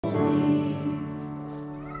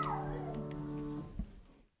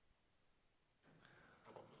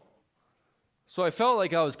So I felt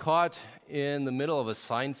like I was caught in the middle of a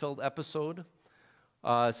Seinfeld episode.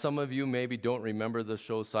 Some of you maybe don't remember the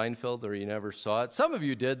show Seinfeld, or you never saw it. Some of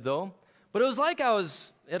you did, though. But it was like I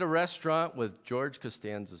was at a restaurant with George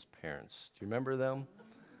Costanza's parents. Do you remember them?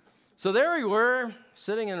 So there we were,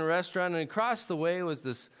 sitting in a restaurant, and across the way was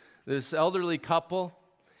this elderly couple.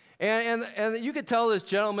 And you could tell this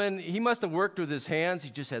gentleman, he must have worked with his hands.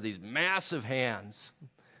 He just had these massive hands.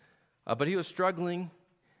 But he was struggling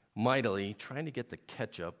mightily, trying to get the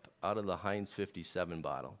ketchup out of the Heinz 57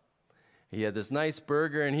 bottle. He had this nice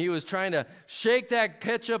burger, and he was trying to shake that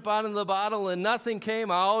ketchup out of the bottle, and nothing came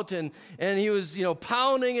out, and he was,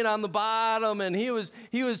 pounding it on the bottom, and he was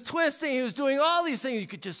twisting, he was doing all these things. You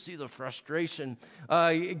could just see the frustration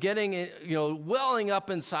getting, welling up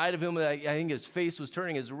inside of him. I think his face was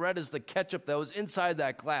turning as red as the ketchup that was inside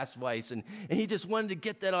that glass vise, and he just wanted to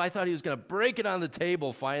get that out. I thought he was going to break it on the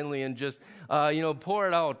table finally and just, pour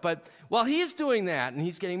it out. But while he's doing that, and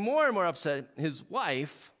he's getting more and more upset, his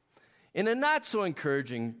wife, in a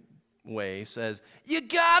not-so-encouraging way, says, "You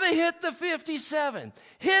got to hit the 57.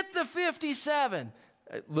 Hit the 57.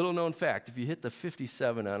 Little-known fact, if you hit the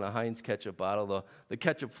 57 on a Heinz ketchup bottle, the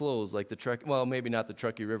ketchup flows like the Truckee, well, maybe not the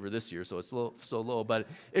Truckee River this year, so it's so low, but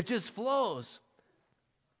it just flows.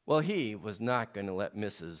 Well, he was not going to let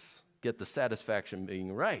Mrs. get the satisfaction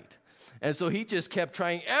being right. And so he just kept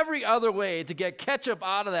trying every other way to get ketchup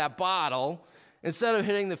out of that bottle, instead of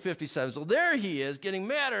hitting the 57. So there he is, getting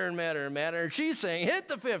madder and madder and madder. And she's saying, hit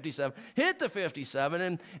the 57, hit the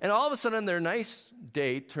 57. And all of a sudden, their nice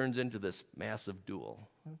date turns into this massive duel.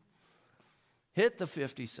 Hit the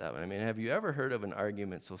 57. I mean, have you ever heard of an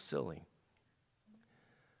argument so silly?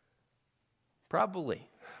 Probably,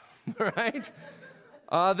 right?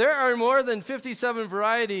 There are more than 57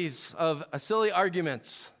 varieties of silly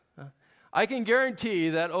arguments. I can guarantee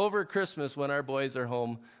that over Christmas, when our boys are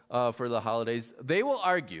home for the holidays, they will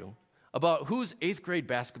argue about whose 8th grade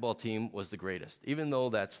basketball team was the greatest, even though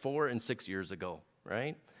that's 4 and 6 years ago,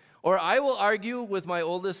 right? Or I will argue with my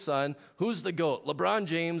oldest son, who's the GOAT, LeBron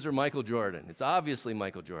James or Michael Jordan? It's obviously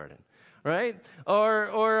Michael Jordan, right?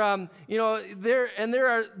 There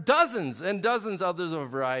are dozens and dozens others of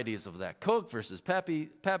varieties of that. Coke versus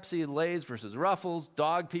Pepsi, Lay's versus Ruffles,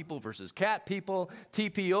 dog people versus cat people,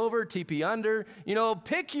 TP over, TP under.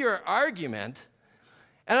 Pick your argument.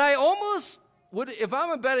 And I almost would, if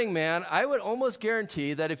I'm a betting man, I would almost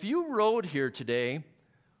guarantee that if you rode here today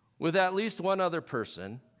with at least one other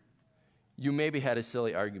person, you maybe had a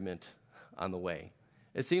silly argument on the way.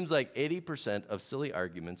 It seems like 80% of silly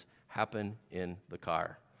arguments happen in the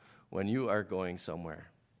car when you are going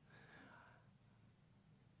somewhere.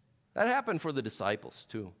 That happened for the disciples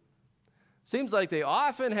too. Seems like they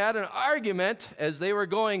often had an argument as they were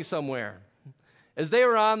going somewhere, as they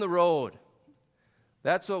were on the road.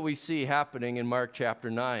 That's what we see happening in Mark chapter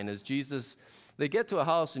 9. As they get to a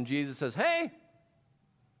house and Jesus says, "Hey,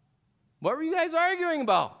 what were you guys arguing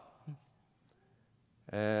about?"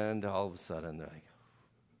 And all of a sudden they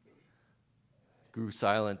grew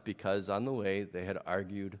silent, because on the way they had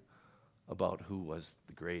argued about who was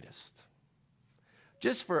the greatest.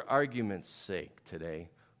 Just for argument's sake today,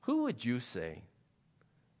 who would you say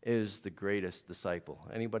is the greatest disciple?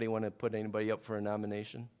 Anybody want to put anybody up for a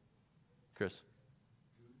nomination? Chris?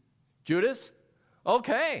 Judas?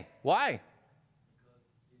 Okay. Why?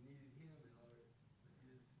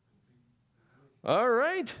 All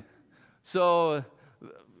right. So,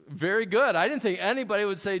 very good. I didn't think anybody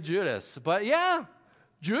would say Judas. But yeah,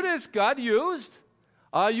 Judas God used.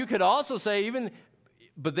 You could also say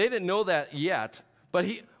but they didn't know that yet. But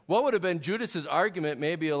what would have been Judas's argument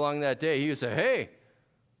maybe along that day? He would say, "Hey,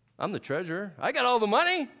 I'm the treasurer. I got all the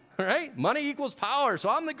money, right? Money equals power, so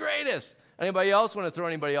I'm the greatest." Anybody else want to throw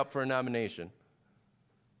anybody up for a nomination?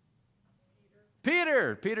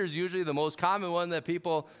 Peter. Peter's usually the most common one that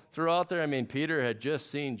people throw out there. I mean, Peter had just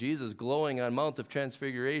seen Jesus glowing on Mount of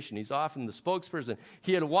Transfiguration. He's often the spokesperson.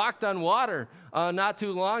 He had walked on water not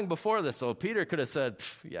too long before this, so Peter could have said,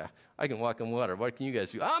 "Yeah, I can walk on water. What can you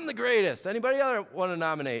guys do? I'm the greatest." Anybody else want to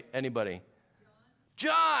nominate anybody?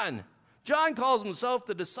 John. John calls himself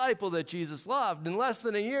the disciple that Jesus loved. In less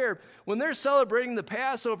than a year, when they're celebrating the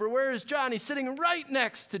Passover, where is John? He's sitting right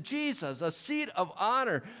next to Jesus, a seat of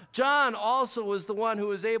honor. John also was the one who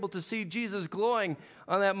was able to see Jesus glowing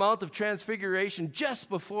on that Mount of Transfiguration just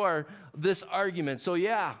before this argument. So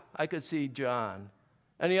yeah, I could see John.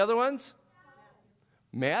 Any other ones?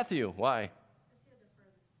 Matthew. Why?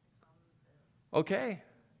 Okay.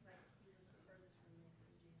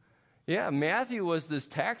 Yeah, Matthew was this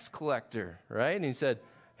tax collector, right? And he said,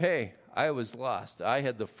 "Hey, I was lost. I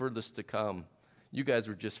had the furthest to come. You guys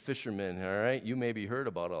were just fishermen, all right? You maybe heard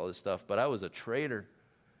about all this stuff, but I was a trader.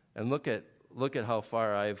 And look at how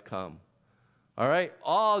far I've come. All right?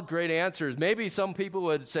 All great answers. Maybe some people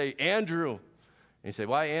would say, Andrew. And you say,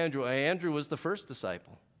 why Andrew? Andrew was the first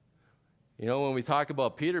disciple. You know, when we talk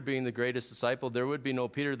about Peter being the greatest disciple, there would be no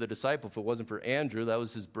Peter the disciple if it wasn't for Andrew. That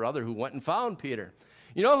was his brother who went and found Peter.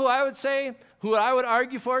 You know who I would say, who I would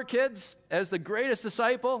argue for, kids, as the greatest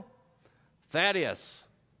disciple? Thaddeus.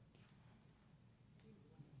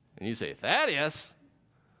 And you say, Thaddeus?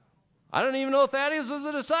 I don't even know if Thaddeus was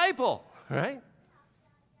a disciple, right?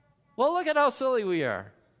 Well, look at how silly we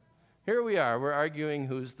are. Here we are. We're arguing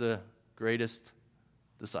who's the greatest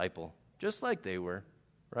disciple, just like they were,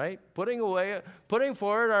 right? Putting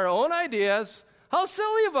forward our own ideas. How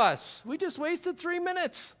silly of us. We just wasted 3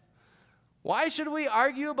 minutes. Why should we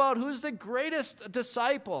argue about who's the greatest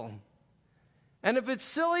disciple? And if it's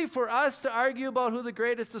silly for us to argue about who the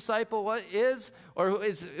greatest disciple is, or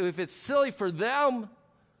if it's silly for them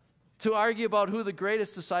to argue about who the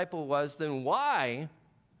greatest disciple was, then why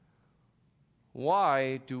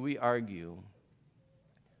do we argue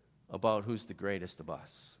about who's the greatest of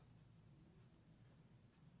us?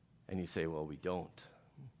 And you say, well, we don't.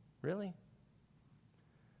 Really?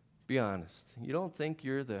 Be honest. You don't think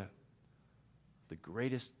you're the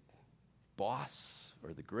greatest boss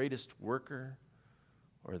or the greatest worker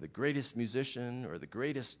or the greatest musician or the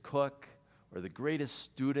greatest cook or the greatest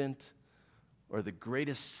student or the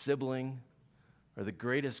greatest sibling or the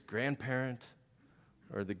greatest grandparent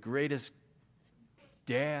or the greatest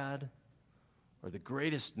dad or the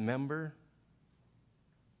greatest member?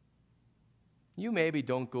 You maybe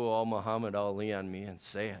don't go all Muhammad Ali on me and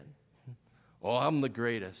say it. Oh, I'm the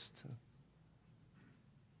greatest.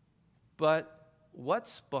 But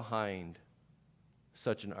what's behind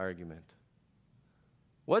such an argument?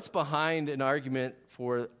 What's behind an argument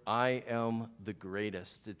for I am the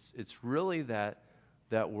greatest? It's really that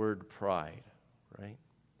word pride, right?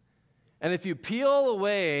 And if you peel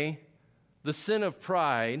away the sin of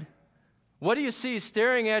pride, what do you see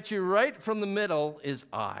staring at you right from the middle is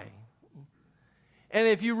I. And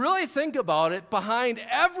if you really think about it, behind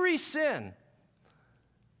every sin,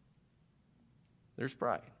 there's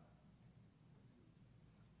pride.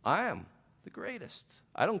 I am the greatest.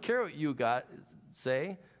 I don't care what you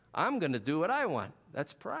say. I'm going to do what I want.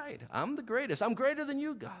 That's pride. I'm the greatest. I'm greater than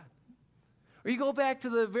you, God. Or you go back to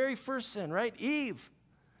the very first sin, right? Eve.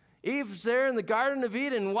 Eve's there in the Garden of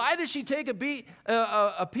Eden. Why does she take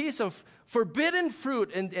a piece of forbidden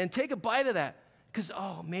fruit and take a bite of that? Because,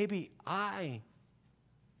 maybe I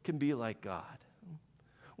can be like God.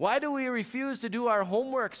 Why do we refuse to do our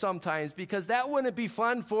homework sometimes? Because that wouldn't be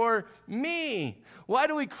fun for me. Why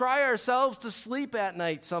do we cry ourselves to sleep at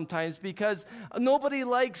night sometimes? Because nobody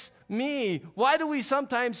likes me. Why do we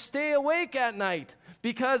sometimes stay awake at night?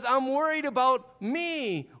 Because I'm worried about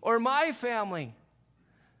me or my family.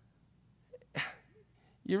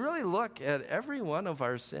 You really look at every one of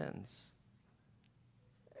our sins,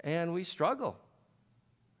 and we struggle.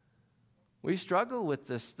 We struggle with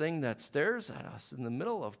this thing that stares at us in the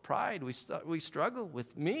middle of pride. We struggle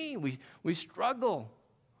with me. We struggle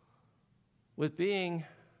with being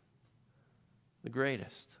the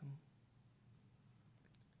greatest.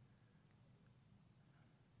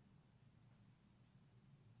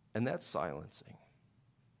 And that's silencing.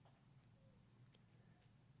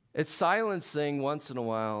 It's silencing once in a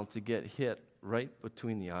while to get hit right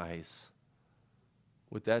between the eyes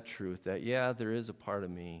with that truth that, yeah, there is a part of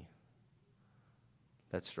me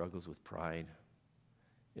that struggles with pride,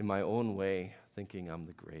 in my own way, thinking I'm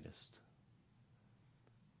the greatest.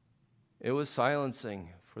 It was silencing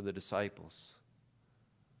for the disciples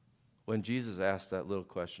when Jesus asked that little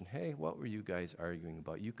question, hey, what were you guys arguing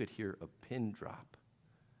about? You could hear a pin drop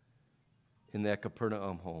in that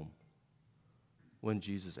Capernaum home when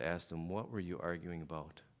Jesus asked them, what were you arguing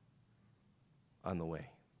about on the way?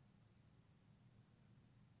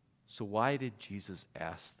 So why did Jesus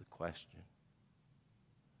ask the question?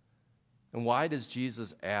 And why does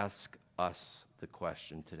Jesus ask us the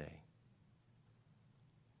question today?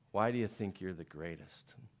 Why do you think you're the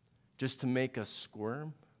greatest? Just to make us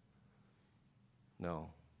squirm?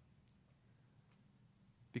 No.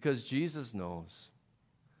 Because Jesus knows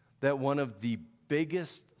that one of the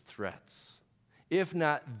biggest threats, if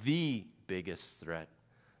not the biggest threat,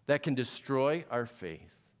 that can destroy our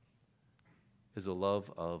faith is a love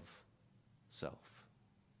of self.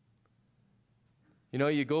 You know,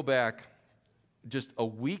 you go back just a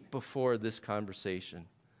week before this conversation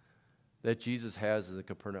that Jesus has in the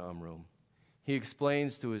Capernaum room. He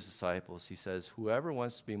explains to his disciples, he says, whoever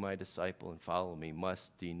wants to be my disciple and follow me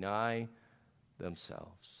must deny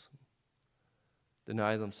themselves.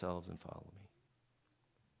 deny themselves and follow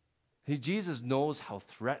me. Jesus knows how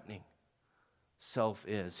threatening self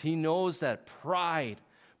is. He knows that pride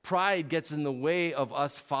gets in the way of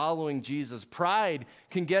us following Jesus. Pride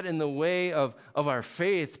can get in the way of our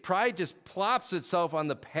faith. Pride just plops itself on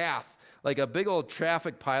the path like a big old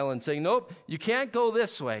traffic pylon saying, nope, you can't go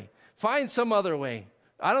this way. Find some other way.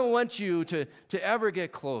 I don't want you to ever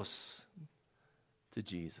get close to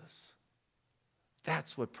Jesus.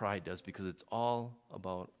 That's what pride does, because it's all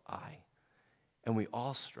about I. And we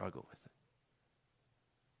all struggle with it.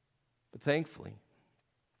 But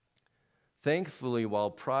thankfully,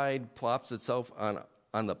 while pride plops itself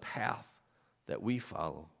on the path that we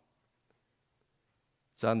follow,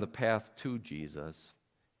 it's on the path to Jesus.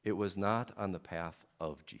 It was not on the path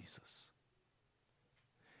of Jesus.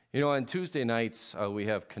 On Tuesday nights, we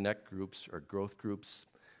have connect groups or growth groups.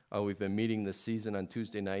 We've been meeting this season on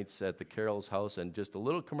Tuesday nights at the Carroll's house. And just a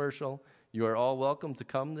little commercial, you are all welcome to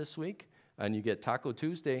come this week. And you get Taco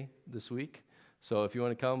Tuesday this week. So if you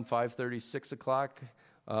want to come 5:30, 6 o'clock,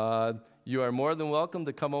 you are more than welcome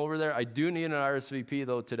to come over there. I do need an RSVP,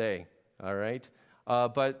 though, today. All right?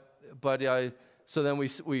 So then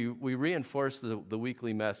we reinforce the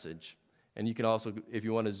weekly message. And you can also, if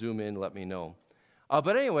you want to zoom in, let me know.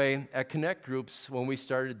 But anyway, at Connect Groups, when we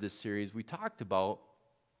started this series, we talked about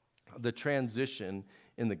the transition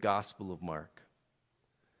in the Gospel of Mark.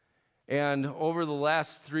 And over the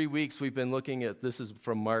last 3 weeks, we've been looking at, this is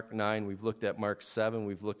from Mark 9, we've looked at Mark 7,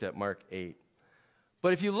 we've looked at Mark 8.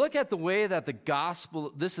 But if you look at the way that the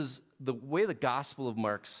gospel, this is the way the Gospel of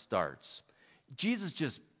Mark starts, Jesus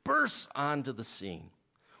just bursts onto the scene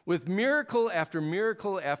with miracle after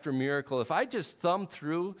miracle after miracle. If I just thumb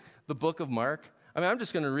through the book of Mark, I'm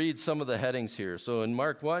just going to read some of the headings here. So in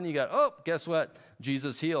Mark 1, you got, guess what?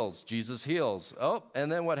 Jesus heals. Jesus heals.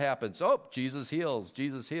 And then what happens? Jesus heals.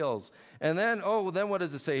 Jesus heals. And then, then what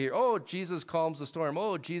does it say here? Jesus calms the storm.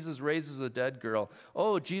 Jesus raises a dead girl.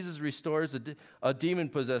 Jesus restores a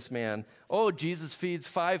demon-possessed man. Jesus feeds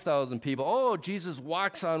 5,000 people. Jesus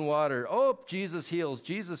walks on water. Jesus heals.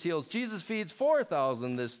 Jesus heals. Jesus feeds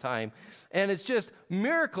 4,000 this time. And it's just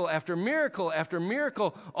miracle after miracle after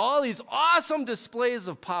miracle. All these awesome displays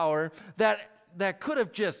of power that could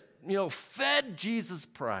have just fed Jesus'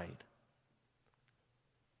 pride.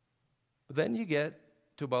 But then you get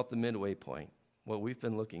to about the midway point, what we've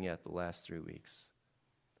been looking at the last 3 weeks.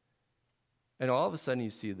 And all of a sudden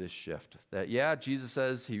you see this shift that, Jesus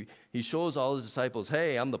says, he shows all his disciples,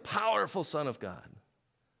 hey, I'm the powerful Son of God.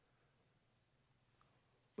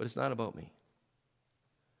 But it's not about me.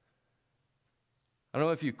 I don't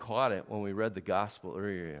know if you caught it when we read the gospel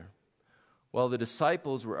earlier. While the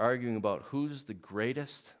disciples were arguing about who's the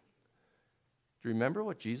greatest, do you remember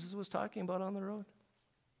what Jesus was talking about on the road?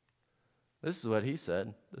 This is what he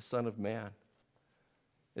said, the Son of Man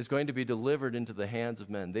is going to be delivered into the hands of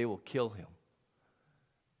men. They will kill him.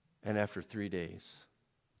 And after 3 days,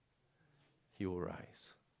 he will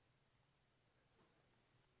rise.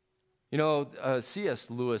 C.S.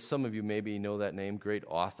 Lewis, some of you maybe know that name, great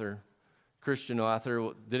author, Christian author,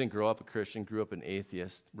 didn't grow up a Christian, grew up an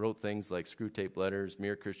atheist, wrote things like Screwtape Letters,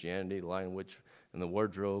 Mere Christianity, The Lion, Witch, and the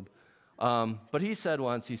Wardrobe. But he said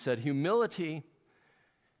once, humility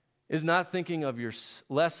is not thinking of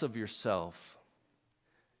less of yourself.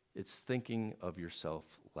 It's thinking of yourself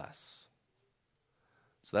less.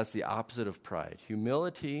 So that's the opposite of pride.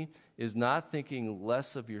 Humility is not thinking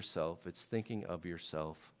less of yourself. It's thinking of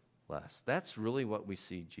yourself less. That's really what we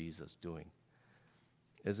see Jesus doing,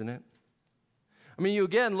 isn't it? You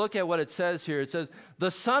again look at what it says here. It says,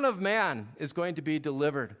 the Son of Man is going to be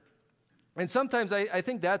delivered. And sometimes I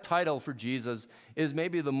think that title for Jesus is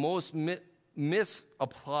maybe the most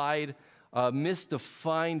misapplied,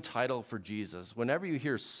 misdefined title for Jesus. Whenever you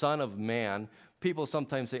hear Son of Man, people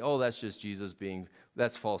sometimes say, that's just Jesus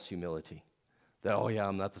that's false humility. That,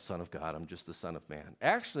 I'm not the Son of God, I'm just the Son of Man.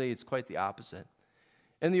 Actually, it's quite the opposite.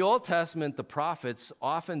 In the Old Testament, the prophets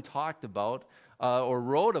often talked about or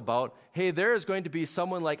wrote about, hey, there is going to be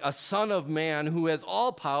someone like a Son of Man who has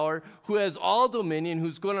all power, who has all dominion,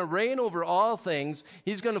 who's going to reign over all things.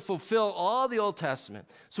 He's going to fulfill all the Old Testament.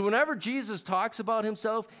 So whenever Jesus talks about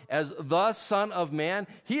himself as the Son of Man,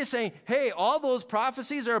 he is saying, hey, all those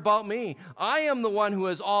prophecies are about me. I am the one who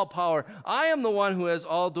has all power. I am the one who has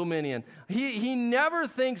all dominion. He never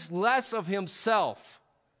thinks less of himself.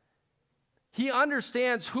 He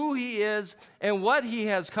understands who he is and what he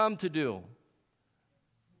has come to do.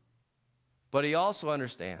 But he also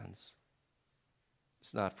understands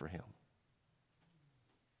it's not for him.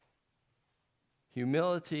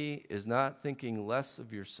 Humility is not thinking less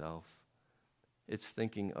of yourself. It's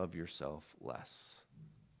thinking of yourself less.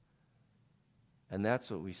 And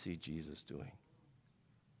that's what we see Jesus doing.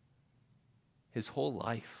 His whole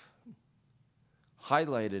life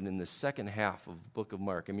highlighted in the second half of the book of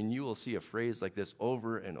Mark. I mean, you will see a phrase like this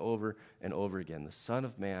over and over and over again. The Son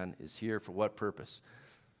of Man is here for what purpose?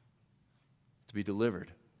 To be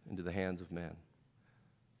delivered into the hands of men,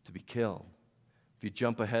 to be killed. If you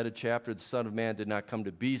jump ahead a chapter, the Son of Man did not come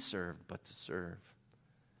to be served, but to serve.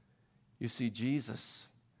 You see, Jesus,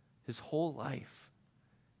 his whole life,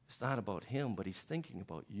 it's not about him, but he's thinking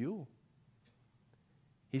about you.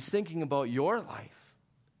 He's thinking about your life.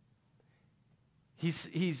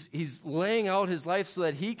 He's laying out his life so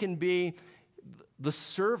that he can be the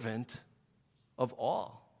servant of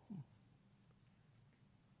all.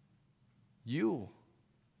 You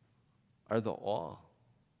are the all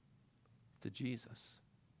to Jesus.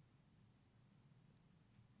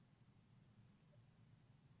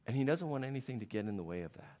 And he doesn't want anything to get in the way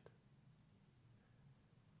of that.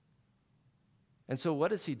 And so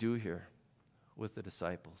what does he do here with the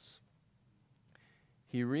disciples?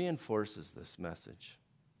 He reinforces this message.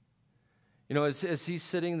 You know, as he's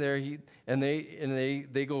sitting there,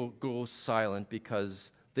 they go silent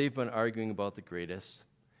because they've been arguing about the greatest.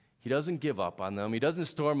 He doesn't give up on them. He doesn't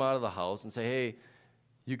storm out of the house and say, "Hey,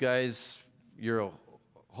 you guys, you're a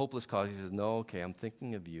hopeless cause." He says, "No, okay, I'm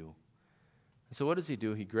thinking of you." And so what does he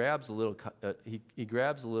do? He grabs a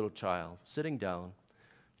little child sitting down.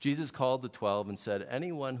 Jesus called the 12 and said,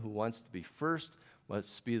 "Anyone who wants to be first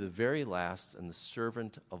must be the very last and the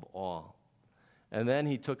servant of all." And then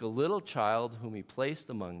he took a little child whom he placed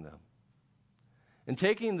among them. And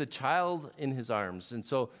taking the child in his arms, and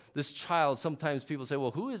so this child, sometimes people say,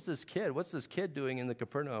 "Well, who is this kid? What's this kid doing in the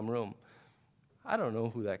Capernaum room?" I don't know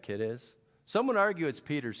who that kid is. Some would argue it's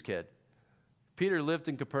Peter's kid. Peter lived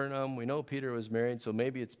in Capernaum. We know Peter was married, so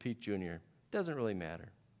maybe it's Pete Jr. Doesn't really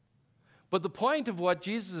matter. But the point of what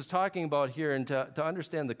Jesus is talking about here, and to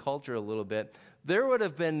understand the culture a little bit, there would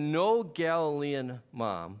have been no Galilean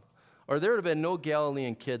mom, or there would have been no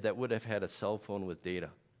Galilean kid that would have had a cell phone with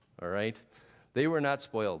data, all right? They were not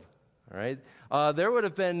spoiled, all right? There would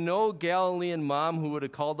have been no Galilean mom who would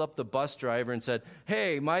have called up the bus driver and said,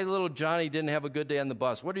 "Hey, my little Johnny didn't have a good day on the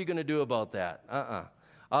bus. What are you going to do about that?"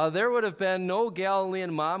 There would have been no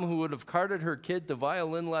Galilean mom who would have carted her kid to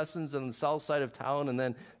violin lessons on the south side of town and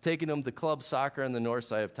then taken him to club soccer on the north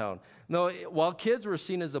side of town. No, while kids were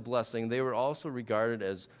seen as a blessing, they were also regarded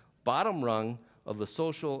as bottom rung of the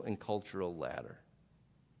social and cultural ladder.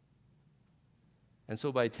 And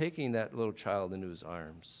so by taking that little child into his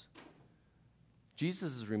arms,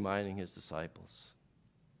 Jesus is reminding his disciples,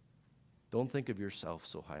 don't think of yourself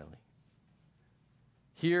so highly.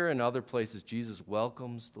 Here and other places, Jesus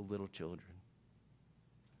welcomes the little children.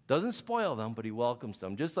 Doesn't spoil them, but he welcomes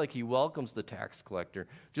them, just like he welcomes the tax collector,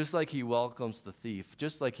 just like he welcomes the thief,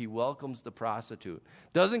 just like he welcomes the prostitute.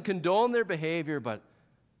 Doesn't condone their behavior, but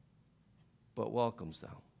welcomes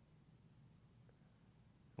them.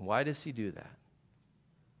 And why does he do that?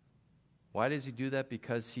 Why does he do that?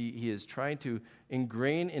 Because he is trying to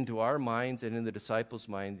ingrain into our minds and in the disciples'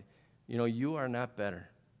 mind, you are not better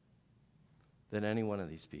than any one of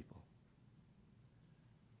these people.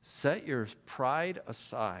 Set your pride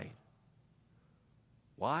aside.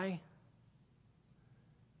 Why?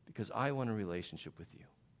 Because I want a relationship with you.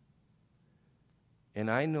 And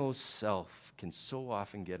I know self can so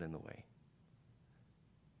often get in the way.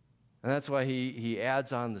 And that's why he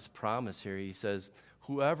adds on this promise here. He says,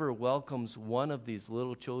 whoever welcomes one of these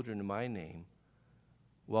little children in my name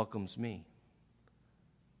welcomes me.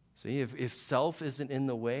 See, if self isn't in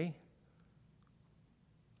the way,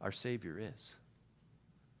 our Savior is.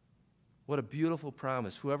 What a beautiful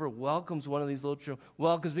promise. Whoever welcomes one of these little children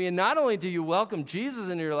welcomes me. And not only do you welcome Jesus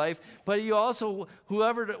into your life, but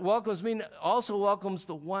whoever welcomes me also welcomes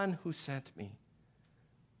the one who sent me.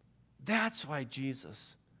 That's why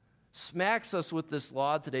Jesus smacks us with this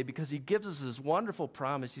law today, because he gives us this wonderful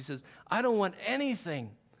promise. He says, I don't want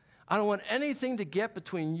anything to get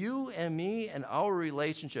between you and me and our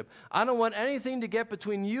relationship. I don't want anything to get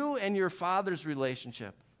between you and your Father's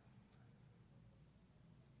relationship.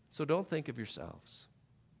 So don't think of yourselves,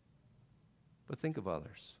 but think of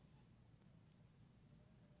others.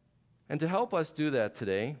 And to help us do that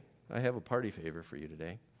today, I have a party favor for you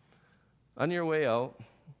today. On your way out,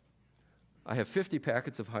 I have 50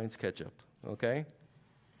 packets of Heinz ketchup, okay?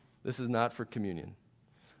 This is not for communion,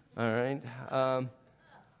 all right?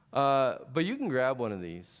 But you can grab one of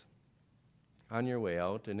these on your way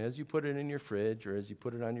out, and as you put it in your fridge, or as you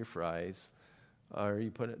put it on your fries, or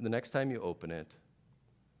you put it the next time you open it,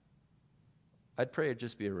 I'd pray it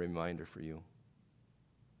just be a reminder for you.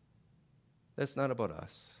 That's not about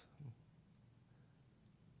us.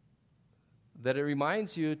 that it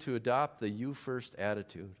reminds you to adopt the you first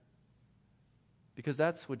attitude. Because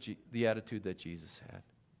that's what the attitude that Jesus had.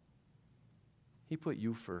 He put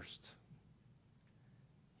you first.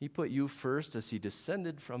 He put you first as he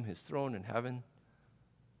descended from his throne in heaven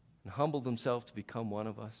and humbled himself to become one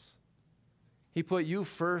of us. He put you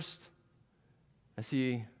first as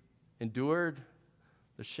he endured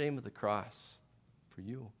the shame of the cross for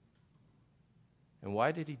you. And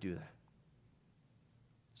why did he do that?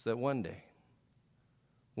 So that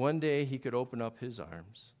one day he could open up his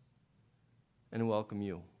arms and welcome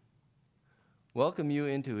you. Welcome you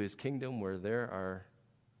into his kingdom where there are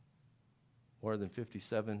more than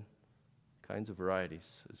 57 kinds of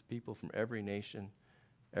varieties, as people from every nation,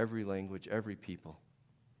 every language, every people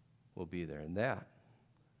will be there. And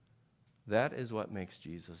that is what makes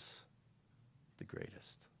Jesus the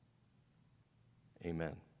greatest.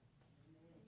 Amen.